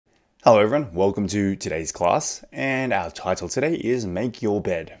Hello everyone, welcome to today's class, and our title today is Make Your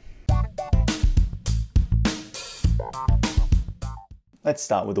Bed. Let's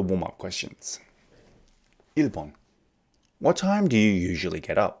start with the warm-up questions. 1번. What time do you usually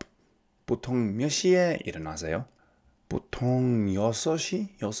get up? 보통 몇 시에 일어나세요? 보통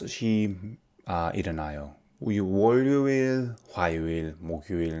 6시? 6시 일어나요. 월요일, 화요일,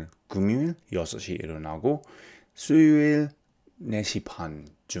 목요일, 금요일 6시 일어나고 수요일 4시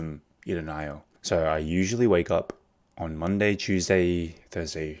반쯤 일어나요. So I usually wake up on Monday, Tuesday,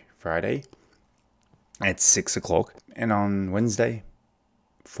 Thursday, Friday at 6 o'clock, and on Wednesday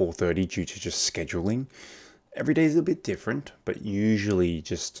 4:30 due to just scheduling. Every day is a bit different, but usually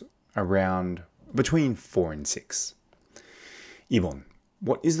just around between 4 and 6. 2번.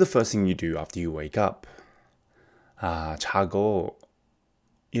 What is the first thing you do after you wake up? 자고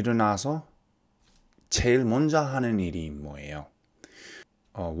일어나서 제일 먼저 하는 일이 뭐예요?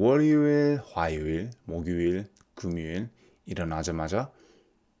 월요일, 화요일, 목요일, 금요일 일어나자마자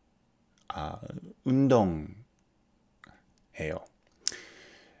운동해요.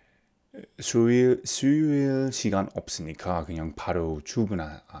 수요일 시간 없으니까 그냥 바로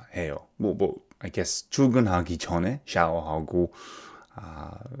출근해요. I guess 출근하기 전에 샤워하고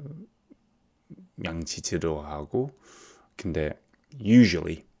양치질도 하고. 근데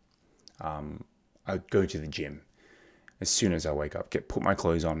usually I go to the gym as soon as I wake up, put my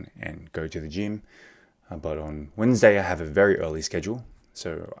clothes on and go to the gym. But on Wednesday I have a very early schedule,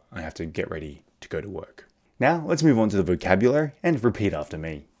 so I have to get ready to go to work. Now let's move on to the vocabulary and repeat after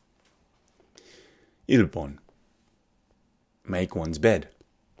me. 1번. Make one's bed.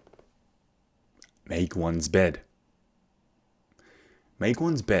 Make one's bed. Make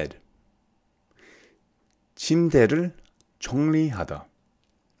one's bed. 침대를 정리하다.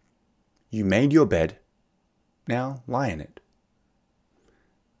 You made your bed, now lie in it.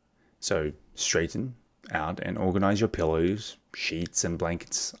 So straighten out and organize your pillows, sheets and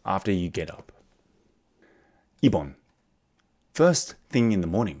blankets after you get up. 2번. First thing in the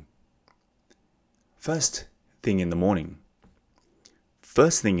morning. First thing in the morning.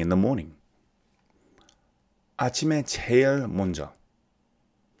 First thing in the morning. 아침에 제일 먼저.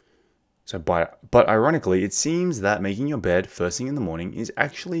 So, but ironically, it seems that making your bed first thing in the morning is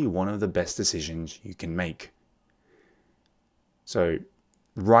actually one of the best decisions you can make. So,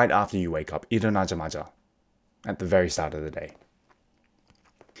 right after you wake up, 일어나자마자, at the very start of the day.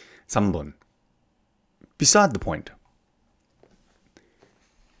 3번. Beside the point.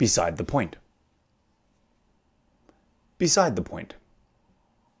 Beside the point. Beside the point.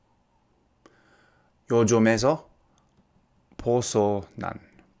 요즘에서 벗어난.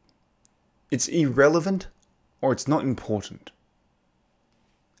 It's irrelevant or it's not important.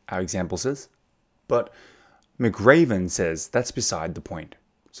 Our example says, but McRaven says that's beside the point.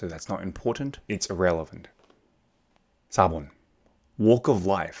 So that's not important, it's irrelevant. 4번. Walk of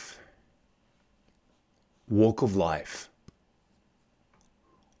life. Walk of life.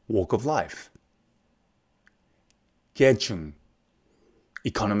 Walk of life. 계층.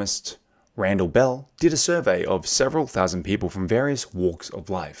 Economist Randall Bell did a survey of several thousand people from various walks of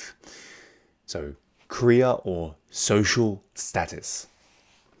life. So, career or social status.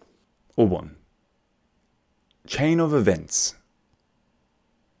 5번. Chain of events.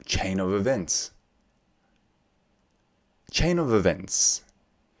 Chain of events. Chain of events.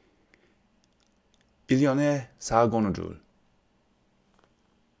 일련의 사건들.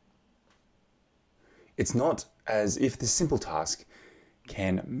 It's not as if this simple task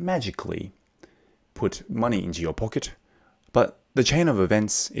can magically put money into your pocket, but the chain of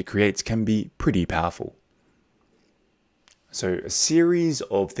events it creates can be pretty powerful. So a series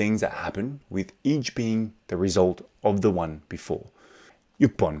of things that happen with each being the result of the one before.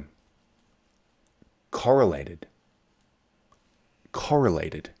 6번. Correlated.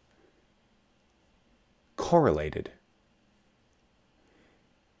 Correlated. Correlated.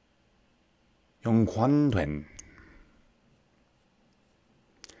 연관된.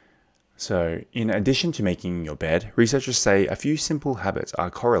 So, in addition to making your bed, researchers say a few simple habits are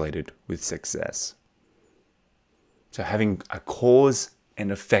correlated with success. So, having a cause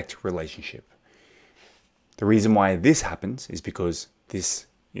and effect relationship. The reason why this happens is because this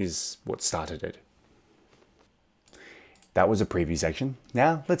is what started it. That was a preview section.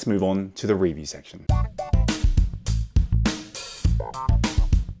 Now, let's move on to the review section.